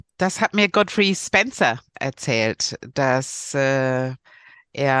das hat mir Godfrey Spencer erzählt, dass er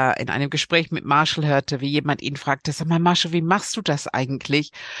in einem Gespräch mit Marshall hörte, wie jemand ihn fragte, sag mal, Marshall, wie machst du das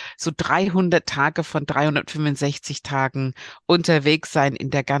eigentlich? So 300 Tage von 365 Tagen unterwegs sein in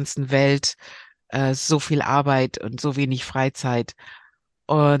der ganzen Welt, so viel Arbeit und so wenig Freizeit.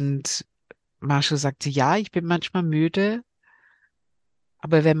 Und Marshall sagte, ja, ich bin manchmal müde,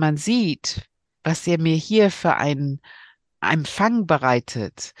 aber wenn man sieht, was er mir hier für einen Empfang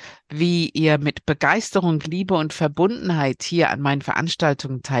bereitet, wie ihr mit Begeisterung, Liebe und Verbundenheit hier an meinen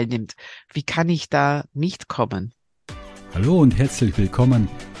Veranstaltungen teilnimmt, wie kann ich da nicht kommen? Hallo und herzlich willkommen.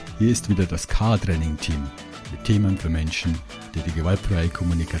 Hier ist wieder das K-Training-Team mit Themen für Menschen, die die gewaltfreie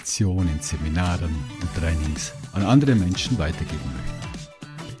Kommunikation in Seminaren und Trainings an andere Menschen weitergeben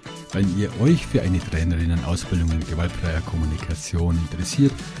möchten. Wenn ihr euch für eine Trainerinnenausbildung in gewaltfreier Kommunikation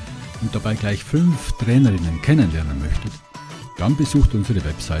interessiert und dabei gleich 5 Trainerinnen kennenlernen möchtet, dann besucht unsere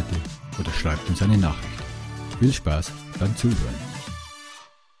Webseite oder schreibt uns eine Nachricht. Viel Spaß beim Zuhören.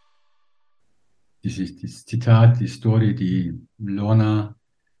 Dieses Zitat, die Story, die Lorna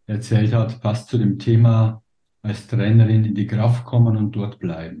erzählt hat, passt zu dem Thema als Trainerin in die Kraft kommen und dort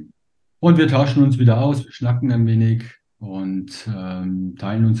bleiben. Und wir tauschen uns wieder aus, wir schnacken ein wenig und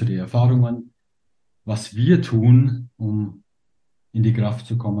teilen unsere Erfahrungen, was wir tun, um in die Kraft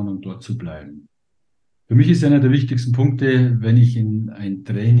zu kommen und dort zu bleiben. Für mich ist einer der wichtigsten Punkte, wenn ich in ein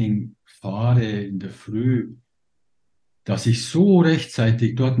Training fahre in der Früh, dass ich so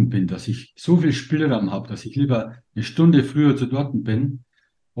rechtzeitig dort bin, dass ich so viel Spielraum habe, dass ich lieber eine Stunde früher zu dort bin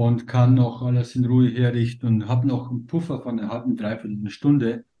und kann noch alles in Ruhe herrichten und habe noch einen Puffer von einer halben, dreiviertel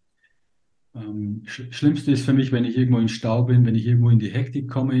Stunde. Schlimmste ist für mich, wenn ich irgendwo in Stau bin, wenn ich irgendwo in die Hektik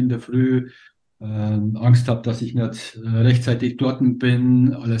komme in der Früh, Angst habe, dass ich nicht rechtzeitig dort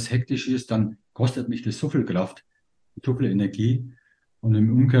bin, alles hektisch ist, dann kostet mich das so viel Kraft, so viel Energie. Und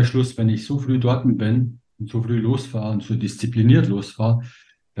im Umkehrschluss, wenn ich so früh dort bin und so früh losfahre und so diszipliniert losfahre,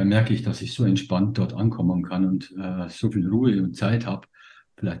 dann merke ich, dass ich so entspannt dort ankommen kann und so viel Ruhe und Zeit habe,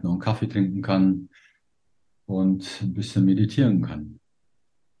 vielleicht noch einen Kaffee trinken kann und ein bisschen meditieren kann.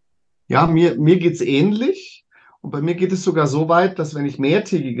 Ja, mir geht es ähnlich. Und bei mir geht es sogar so weit, dass wenn ich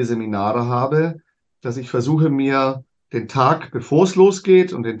mehrtägige Seminare habe, dass ich versuche, mir den Tag, bevor es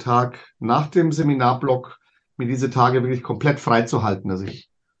losgeht und den Tag nach dem Seminarblock, mir diese Tage wirklich komplett freizuhalten, dass ich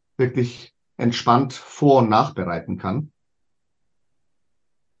wirklich entspannt vor- und nachbereiten kann.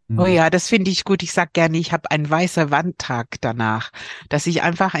 Oh ja, das finde ich gut. Ich sag gerne, ich habe einen weißer Wandtag danach, dass ich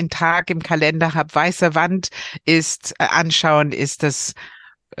einfach einen Tag im Kalender habe. Weiße Wand ist anschauen, ist das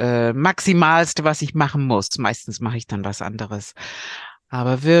Maximalste, was ich machen muss. Meistens mache ich dann was anderes.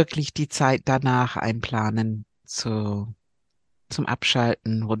 Aber wirklich die Zeit danach einplanen zum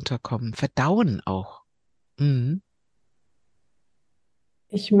Abschalten, runterkommen, verdauen auch. Mhm.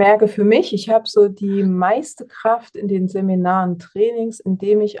 Ich merke für mich, ich habe so die meiste Kraft in den Seminaren, Trainings,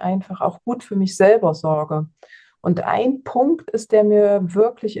 indem ich einfach auch gut für mich selber sorge. Und ein Punkt ist, der mir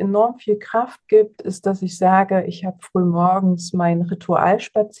wirklich enorm viel Kraft gibt, ist, dass ich sage, ich habe früh morgens meinen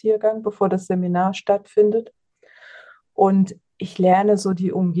Ritualspaziergang, bevor das Seminar stattfindet. Und ich lerne so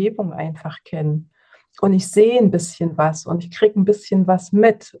die Umgebung einfach kennen. Und ich sehe ein bisschen was und ich kriege ein bisschen was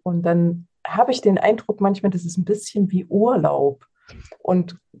mit. Und dann habe ich den Eindruck manchmal, das ist ein bisschen wie Urlaub.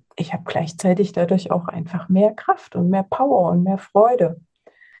 Und ich habe gleichzeitig dadurch auch einfach mehr Kraft und mehr Power und mehr Freude.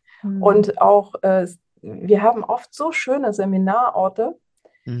 Und auch, wir haben oft so schöne Seminarorte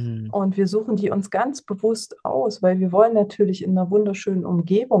und wir suchen die uns ganz bewusst aus, weil wir wollen natürlich in einer wunderschönen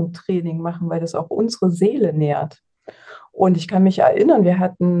Umgebung Training machen, weil das auch unsere Seele nährt. Und ich kann mich erinnern, wir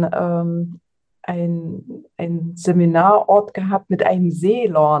hatten ein Seminarort gehabt mit einem See,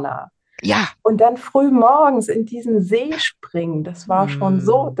 Lorna. Ja. Und dann früh morgens in diesen See springen, das war schon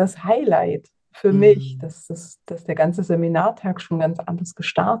so das Highlight für mich, dass der ganze Seminartag schon ganz anders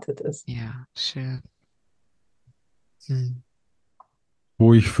gestartet ist. Ja, schön.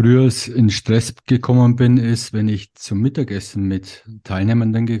 Wo ich früher in Stress gekommen bin, ist, wenn ich zum Mittagessen mit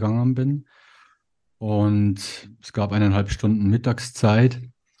Teilnehmenden gegangen bin und es gab 1,5 Stunden Mittagszeit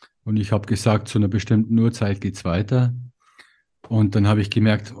und ich habe gesagt, zu einer bestimmten Uhrzeit geht's weiter. Und dann habe ich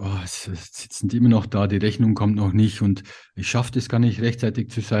gemerkt, es sitzen die immer noch da, die Rechnung kommt noch nicht und ich schaffe das gar nicht rechtzeitig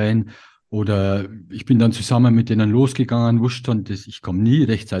zu sein. Oder ich bin dann zusammen mit denen losgegangen, wusste schon, dass ich komme nie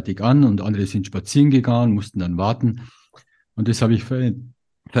rechtzeitig an und andere sind spazieren gegangen, mussten dann warten. Und das habe ich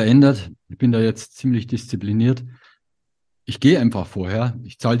verändert. Ich bin da jetzt ziemlich diszipliniert. Ich gehe einfach vorher,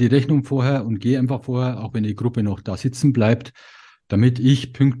 ich zahle die Rechnung vorher und gehe einfach vorher, auch wenn die Gruppe noch da sitzen bleibt, damit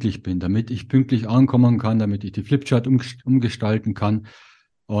ich pünktlich bin, damit ich pünktlich ankommen kann, damit ich die Flipchart umgestalten kann.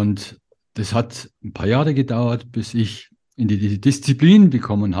 Und das hat ein paar Jahre gedauert, bis ich in die Disziplin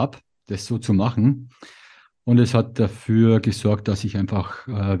bekommen habe, das so zu machen. Und es hat dafür gesorgt, dass ich einfach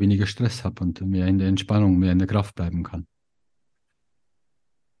weniger Stress habe und mehr in der Entspannung, mehr in der Kraft bleiben kann.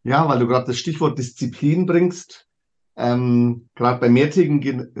 Ja, weil du gerade das Stichwort Disziplin bringst. Gerade bei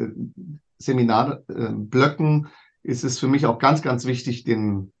mehrtägigen Seminarblöcken ist es für mich auch ganz, ganz wichtig,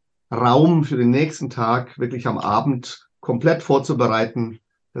 den Raum für den nächsten Tag wirklich am Abend komplett vorzubereiten,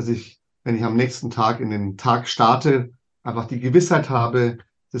 dass ich, wenn ich am nächsten Tag in den Tag starte, einfach die Gewissheit habe,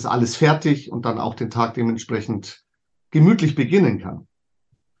 es ist alles fertig und dann auch den Tag dementsprechend gemütlich beginnen kann.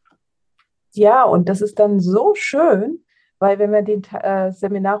 Ja, und das ist dann so schön, weil wenn man den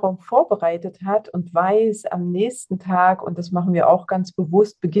Seminarraum vorbereitet hat und weiß, am nächsten Tag, und das machen wir auch ganz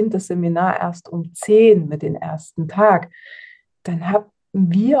bewusst, beginnt das Seminar erst um 10 mit dem ersten Tag, dann haben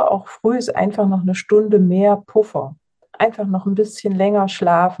wir auch früh einfach noch eine Stunde mehr Puffer. Einfach noch ein bisschen länger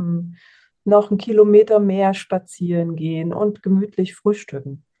schlafen, noch 1 Kilometer mehr spazieren gehen und gemütlich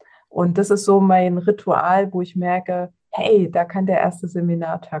frühstücken. Und das ist so mein Ritual, wo ich merke, hey, da kann der erste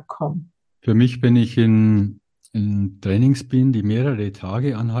Seminartag kommen. Für mich, wenn ich in Trainings bin, die mehrere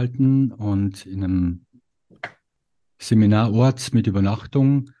Tage anhalten und in einem Seminarort mit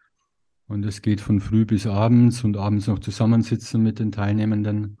Übernachtung und es geht von früh bis abends und abends noch zusammensitzen mit den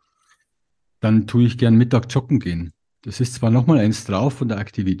Teilnehmenden, dann tue ich gern Mittag joggen gehen. Das ist zwar nochmal eins drauf von der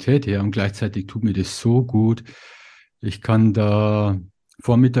Aktivität her und gleichzeitig tut mir das so gut. Ich kann da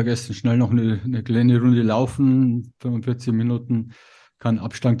vor Mittagessen schnell noch eine kleine Runde laufen, 45 Minuten, kann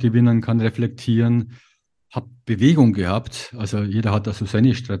Abstand gewinnen, kann reflektieren, habe Bewegung gehabt. Also jeder hat da so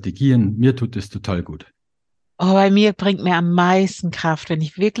seine Strategien. Mir tut es total gut. Oh, bei mir bringt mir am meisten Kraft, wenn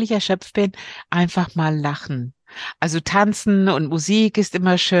ich wirklich erschöpft bin, einfach mal lachen. Also tanzen und Musik ist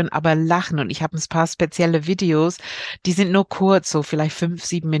immer schön, aber lachen. Und ich habe ein paar spezielle Videos, die sind nur kurz, so vielleicht 5,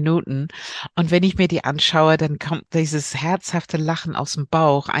 7 Minuten. Und wenn ich mir die anschaue, dann kommt dieses herzhafte Lachen aus dem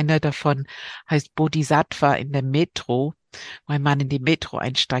Bauch. Einer davon heißt Bodhisattva in der Metro, wo ein Mann in die Metro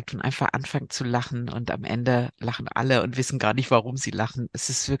einsteigt und einfach anfängt zu lachen. Und am Ende lachen alle und wissen gar nicht, warum sie lachen. Es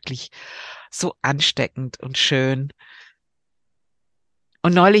ist wirklich so ansteckend und schön.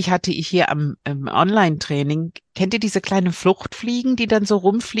 Und neulich hatte ich hier am Online-Training, kennt ihr diese kleinen Fluchtfliegen, die dann so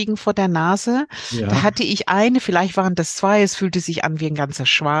rumfliegen vor der Nase? Da Ja, hatte ich eine, vielleicht waren das zwei, es fühlte sich an wie ein ganzer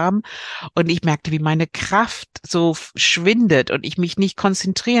Schwarm und ich merkte, wie meine Kraft so schwindet und ich mich nicht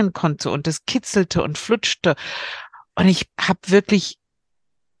konzentrieren konnte und es kitzelte und flutschte. Und ich habe wirklich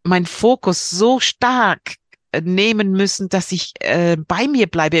meinen Fokus so stark nehmen müssen, dass ich bei mir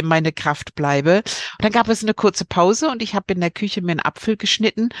bleibe, in meine Kraft bleibe. Und dann gab es eine kurze Pause und ich habe in der Küche mir einen Apfel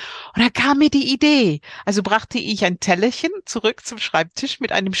geschnitten und dann kam mir die Idee. Also brachte ich ein Tellerchen zurück zum Schreibtisch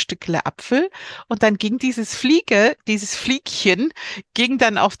mit einem Stückle Apfel und dann ging dieses Fliegchen ging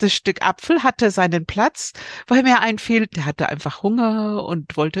dann auf das Stück Apfel, hatte seinen Platz, weil mir einfiel, der hatte einfach Hunger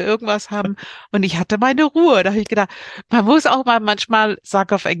und wollte irgendwas haben und ich hatte meine Ruhe. Da habe ich gedacht, man muss auch mal manchmal,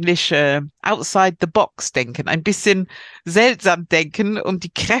 sag auf Englisch, outside the box denken, ein bisschen seltsam denken, um die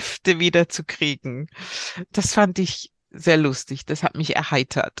Kräfte wieder zu kriegen. Das fand ich sehr lustig. Das hat mich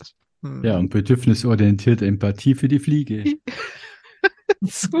erheitert. ja, Hm. und bedürfnisorientierte Empathie für die Fliege.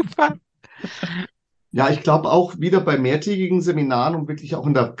 Super. Ja, ich glaube auch wieder bei mehrtägigen Seminaren, um wirklich auch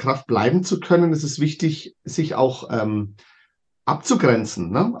in der Kraft bleiben zu können, ist es wichtig, sich auch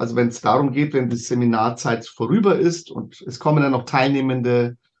abzugrenzen. Ne? Also wenn es darum geht, wenn die Seminarzeit vorüber ist und es kommen dann noch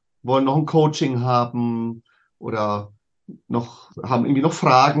Teilnehmende, wollen noch ein Coaching haben oder haben irgendwie noch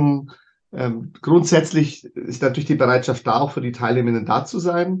Fragen. Grundsätzlich ist natürlich die Bereitschaft da, auch für die Teilnehmenden da zu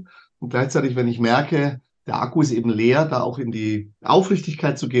sein. Und gleichzeitig, wenn ich merke, der Akku ist eben leer, da auch in die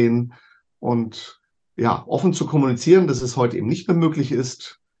Aufrichtigkeit zu gehen und ja, offen zu kommunizieren, dass es heute eben nicht mehr möglich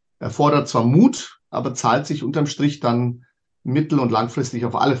ist, erfordert zwar Mut, aber zahlt sich unterm Strich dann mittel- und langfristig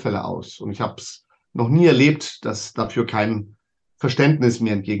auf alle Fälle aus. Und ich habe es noch nie erlebt, dass dafür kein Verständnis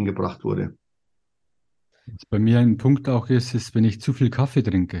mir entgegengebracht wurde. Was bei mir ein Punkt auch ist, wenn ich zu viel Kaffee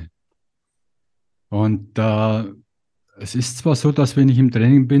trinke. Und es ist zwar so, dass wenn ich im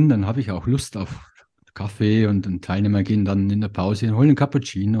Training bin, dann habe ich auch Lust auf Kaffee und dann Teilnehmer gehen dann in der Pause und holen einen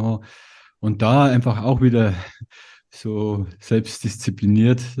Cappuccino. Und da einfach auch wieder so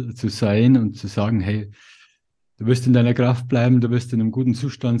selbstdiszipliniert zu sein und zu sagen, hey, du wirst in deiner Kraft bleiben, du wirst in einem guten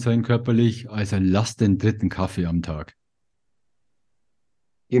Zustand sein körperlich, also lass den dritten Kaffee am Tag.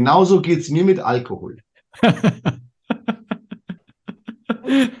 Genauso geht es mir mit Alkohol.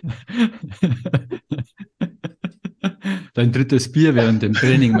 Dein drittes Bier während dem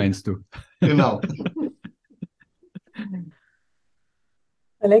Training, meinst du? Genau.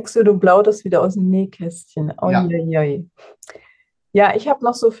 Alexo, du plauderst wieder aus dem Nähkästchen. Ja. Oi. Ja, ich habe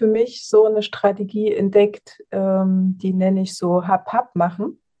noch so für mich so eine Strategie entdeckt, die nenne ich so Hap-Hap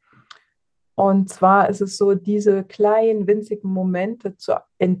machen. Und zwar ist es so, diese kleinen, winzigen Momente zu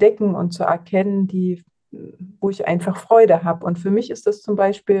entdecken und zu erkennen, wo ich einfach Freude habe. Und für mich ist das zum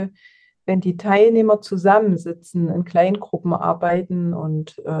Beispiel, wenn die Teilnehmer zusammensitzen, in Kleingruppen arbeiten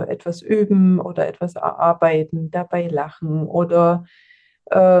und etwas üben oder etwas erarbeiten, dabei lachen oder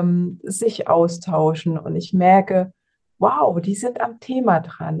sich austauschen. Und ich merke, wow, die sind am Thema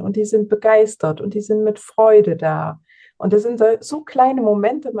dran und die sind begeistert und die sind mit Freude da. Und das sind so kleine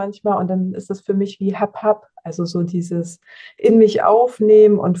Momente manchmal und dann ist das für mich wie Hap-Hap, also so dieses in mich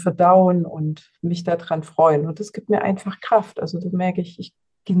aufnehmen und verdauen und mich daran freuen. Und das gibt mir einfach Kraft. Also da merke ich, ich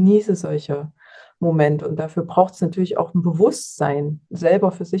genieße solche Momente und dafür braucht es natürlich auch ein Bewusstsein,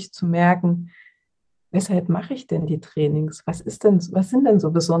 selber für sich zu merken, weshalb mache ich denn die Trainings? Was sind denn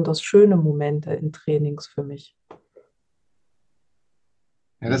so besonders schöne Momente in Trainings für mich?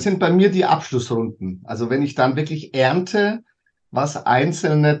 Ja, das sind bei mir die Abschlussrunden. Also wenn ich dann wirklich ernte, was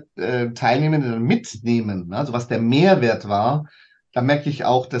einzelne Teilnehmende dann mitnehmen, ne, also was der Mehrwert war, dann merke ich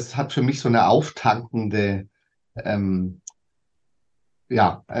auch, das hat für mich so eine auftankende ähm,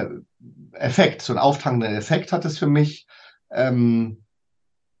 ja, Effekt, so einen auftankenden Effekt hat es für mich. Ähm,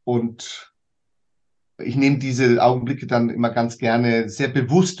 und ich nehme diese Augenblicke dann immer ganz gerne sehr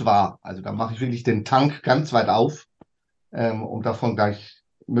bewusst wahr. Also da mache ich wirklich den Tank ganz weit auf, um davon gleich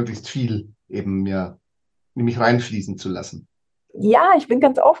möglichst viel eben mir nämlich reinfließen zu lassen. Ja, ich bin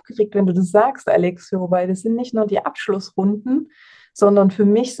ganz aufgeregt, wenn du das sagst, Alexio, weil das sind nicht nur die Abschlussrunden, sondern für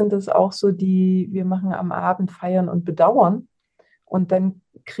mich sind es auch so wir machen am Abend Feiern und Bedauern. Und dann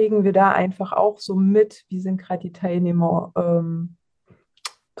kriegen wir da einfach auch so mit, wie sind gerade die Teilnehmer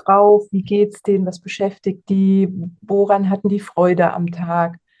drauf, wie geht's denen, was beschäftigt die, woran hatten die Freude am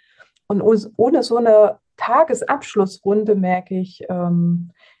Tag. Und ohne so eine Tagesabschlussrunde merke ich,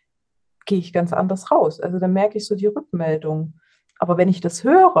 gehe ich ganz anders raus. Also dann merke ich so die Rückmeldung. Aber wenn ich das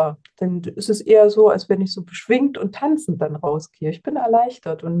höre, dann ist es eher so, als wenn ich so beschwingt und tanzend dann rausgehe. Ich bin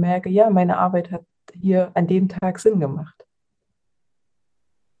erleichtert und merke, ja, meine Arbeit hat hier an dem Tag Sinn gemacht.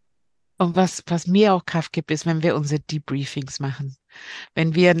 Und was mir auch Kraft gibt, ist, wenn wir unsere Debriefings machen.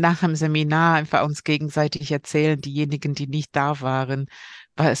 Wenn wir nach dem Seminar einfach uns gegenseitig erzählen, diejenigen, die nicht da waren,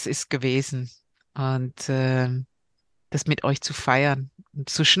 was ist gewesen. Und das mit euch zu feiern und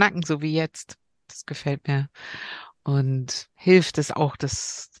zu schnacken, so wie jetzt. Das gefällt mir. Und hilft es auch,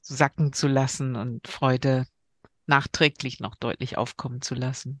 das sacken zu lassen und Freude nachträglich noch deutlich aufkommen zu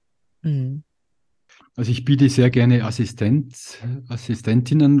lassen. Mhm. Also ich biete sehr gerne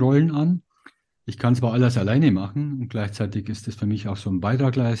Assistentinnenrollen an. Ich kann zwar alles alleine machen und gleichzeitig ist es für mich auch so ein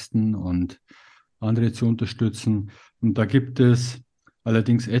Beitrag leisten und andere zu unterstützen. Und da gibt es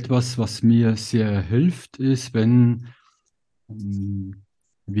allerdings etwas, was mir sehr hilft, ist, wenn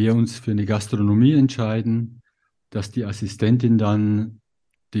wir uns für eine Gastronomie entscheiden, dass die Assistentin dann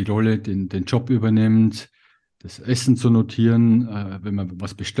die Rolle, den Job übernimmt, das Essen zu notieren, wenn wir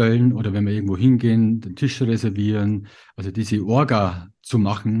was bestellen oder wenn wir irgendwo hingehen, den Tisch reservieren, also diese Orga zu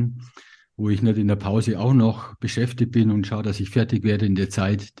machen, wo ich nicht in der Pause auch noch beschäftigt bin und schaue, dass ich fertig werde in der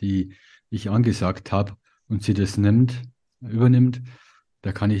Zeit, die ich angesagt habe und sie das übernimmt.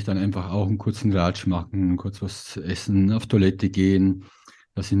 Da kann ich dann einfach auch einen kurzen Ratsch machen, kurz was essen, auf Toilette gehen,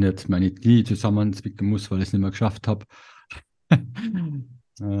 dass ich nicht meine Knie zusammenzwicken muss, weil ich es nicht mehr geschafft habe.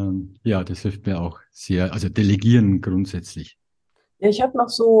 Ja, das hilft mir auch sehr. Also delegieren grundsätzlich. Ja, ich habe noch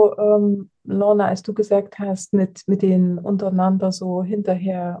so, Lorna, als du gesagt hast, mit denen untereinander so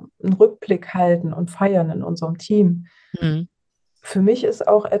hinterher einen Rückblick halten und feiern in unserem Team. Mhm. Für mich ist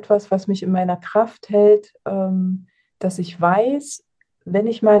auch etwas, was mich in meiner Kraft hält, dass ich weiß, wenn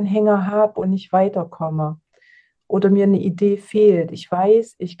ich mal einen Hänger habe und nicht weiterkomme oder mir eine Idee fehlt, ich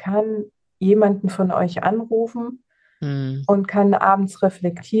weiß, ich kann jemanden von euch anrufen Mhm. und kann abends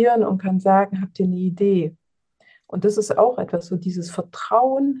reflektieren und kann sagen, habt ihr eine Idee? Und das ist auch etwas, so dieses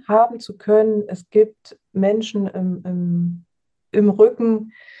Vertrauen haben zu können. Es gibt Menschen im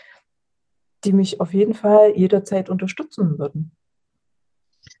Rücken, die mich auf jeden Fall jederzeit unterstützen würden.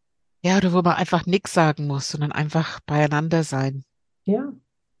 Ja, oder wo man einfach nichts sagen muss, sondern einfach beieinander sein. Ja.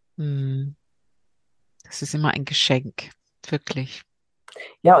 Mhm. Das ist immer ein Geschenk, wirklich.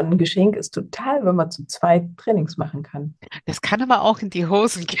 Ja, und ein Geschenk ist total, wenn man zu zweit Trainings machen kann. Das kann aber auch in die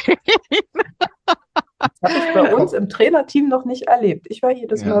Hosen gehen. Das habe ich bei uns im Trainerteam noch nicht erlebt. Ich war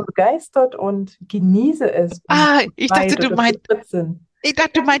jedes Mal Ja. begeistert und genieße es, wenn wir Ah, zu zweit oder zu dritt sind. ich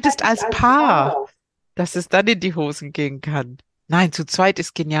dachte, du meintest als Paar, dass es dann in die Hosen gehen kann. Nein, zu zweit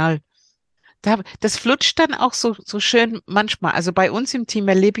ist genial. Das flutscht dann auch so schön manchmal. Also bei uns im Team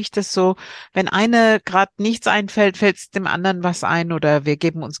erlebe ich das so, wenn eine gerade nichts einfällt, fällt es dem anderen was ein oder wir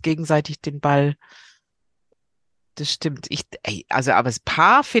geben uns gegenseitig den Ball. Das stimmt. Aber als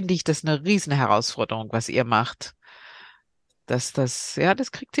Paar finde ich das eine riesen Herausforderung, was ihr macht. Das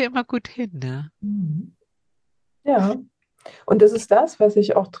kriegt ihr immer gut hin, ne? Mhm. Ja, und das ist das, was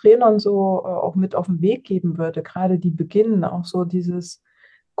ich auch Trainern so auch mit auf den Weg geben würde, gerade die beginnen, auch so dieses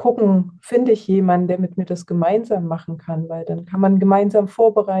Gucken, finde ich jemanden, der mit mir das gemeinsam machen kann, weil dann kann man gemeinsam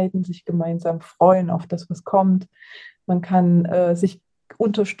vorbereiten, sich gemeinsam freuen auf das, was kommt. Man kann sich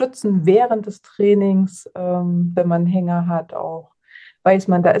unterstützen während des Trainings, wenn man einen Hänger hat, auch weiß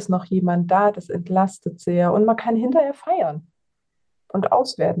man, da ist noch jemand da, das entlastet sehr und man kann hinterher feiern und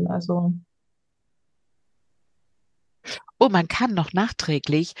auswerten. Also Oh, man kann noch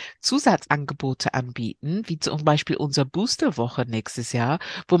nachträglich Zusatzangebote anbieten, wie zum Beispiel unser Boosterwoche nächstes Jahr,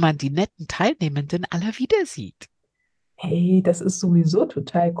 wo man die netten Teilnehmenden aller wieder sieht. hey, das ist sowieso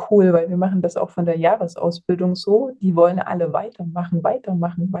total cool, weil wir machen das auch von der Jahresausbildung so. Die wollen alle weitermachen,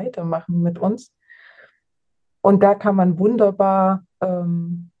 weitermachen, weitermachen mit uns. Und da kann man wunderbar,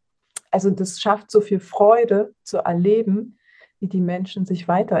 also das schafft so viel Freude zu erleben, wie die Menschen sich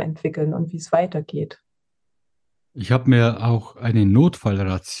weiterentwickeln und wie es weitergeht. Ich habe mir auch eine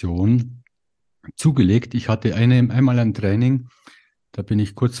Notfallration zugelegt. Ich hatte einmal ein Training, da bin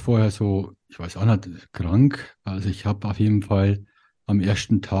ich kurz vorher so, ich weiß auch nicht, krank. Also ich habe auf jeden Fall am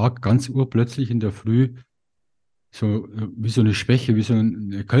ersten Tag ganz urplötzlich in der Früh so wie so eine Schwäche, wie so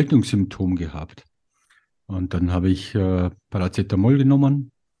ein Erkältungssymptom gehabt. Und dann habe ich Paracetamol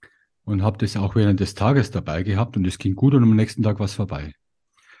genommen und habe das auch während des Tages dabei gehabt und es ging gut und am nächsten Tag war es vorbei.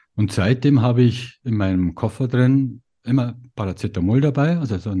 Und seitdem habe ich in meinem Koffer drin immer Paracetamol dabei,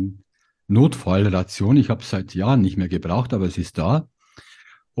 also so eine Notfallration. Ich habe es seit Jahren nicht mehr gebraucht, aber es ist da.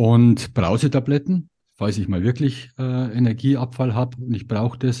 Und Brausetabletten, falls ich mal wirklich Energieabfall habe und ich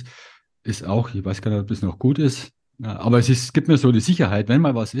brauche das, ist auch, ich weiß gar nicht, ob das noch gut ist, aber es gibt mir so die Sicherheit, wenn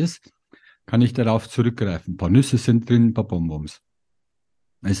mal was ist, kann ich darauf zurückgreifen. Ein paar Nüsse sind drin, ein paar Bonbons.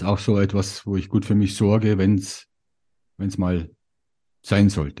 Ist auch so etwas, wo ich gut für mich sorge, wenn es mal sein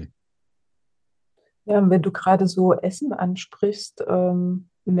sollte. Ja, und wenn du gerade so Essen ansprichst,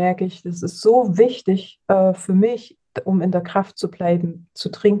 merke ich, das ist so wichtig für mich, um in der Kraft zu bleiben, zu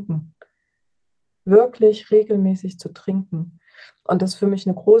trinken. Wirklich regelmäßig zu trinken. Und das ist für mich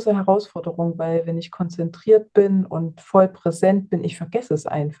eine große Herausforderung, weil wenn ich konzentriert bin und voll präsent bin, ich vergesse es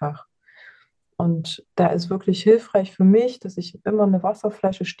einfach. Und da ist wirklich hilfreich für mich, dass ich immer eine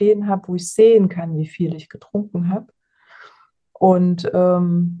Wasserflasche stehen habe, wo ich sehen kann, wie viel ich getrunken habe. Und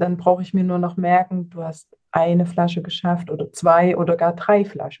dann brauche ich mir nur noch merken, du hast eine Flasche geschafft oder zwei oder gar drei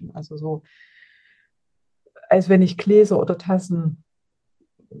Flaschen. Also so, als wenn ich Gläser oder Tassen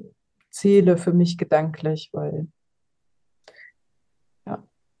zähle für mich gedanklich, weil ja,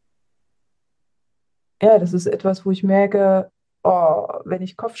 ja, das ist etwas, wo ich merke, oh, wenn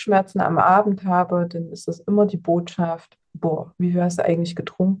ich Kopfschmerzen am Abend habe, dann ist das immer die Botschaft, boah, wie viel hast du eigentlich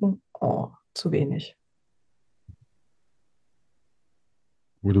getrunken? Oh, zu wenig.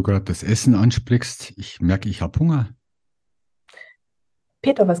 Wo du gerade das Essen ansprichst, ich merke, ich habe Hunger.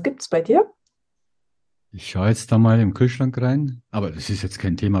 Peter, was gibt's bei dir? Ich schaue jetzt da mal im Kühlschrank rein, aber das ist jetzt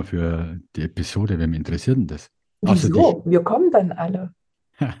kein Thema für die Episode. Wer mich interessiert denn das? Außer dich. Wieso? Wir kommen dann alle.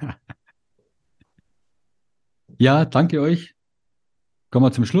 Ja, danke euch. Kommen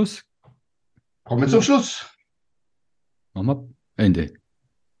wir zum Schluss. Kommen wir zum Schluss. Machen wir Ende.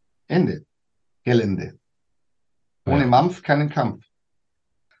 Ende. Gelände. Ah Ohne ja. Mampf keinen Kampf.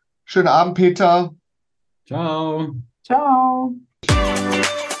 Schönen Abend, Peter. Ciao. Ciao.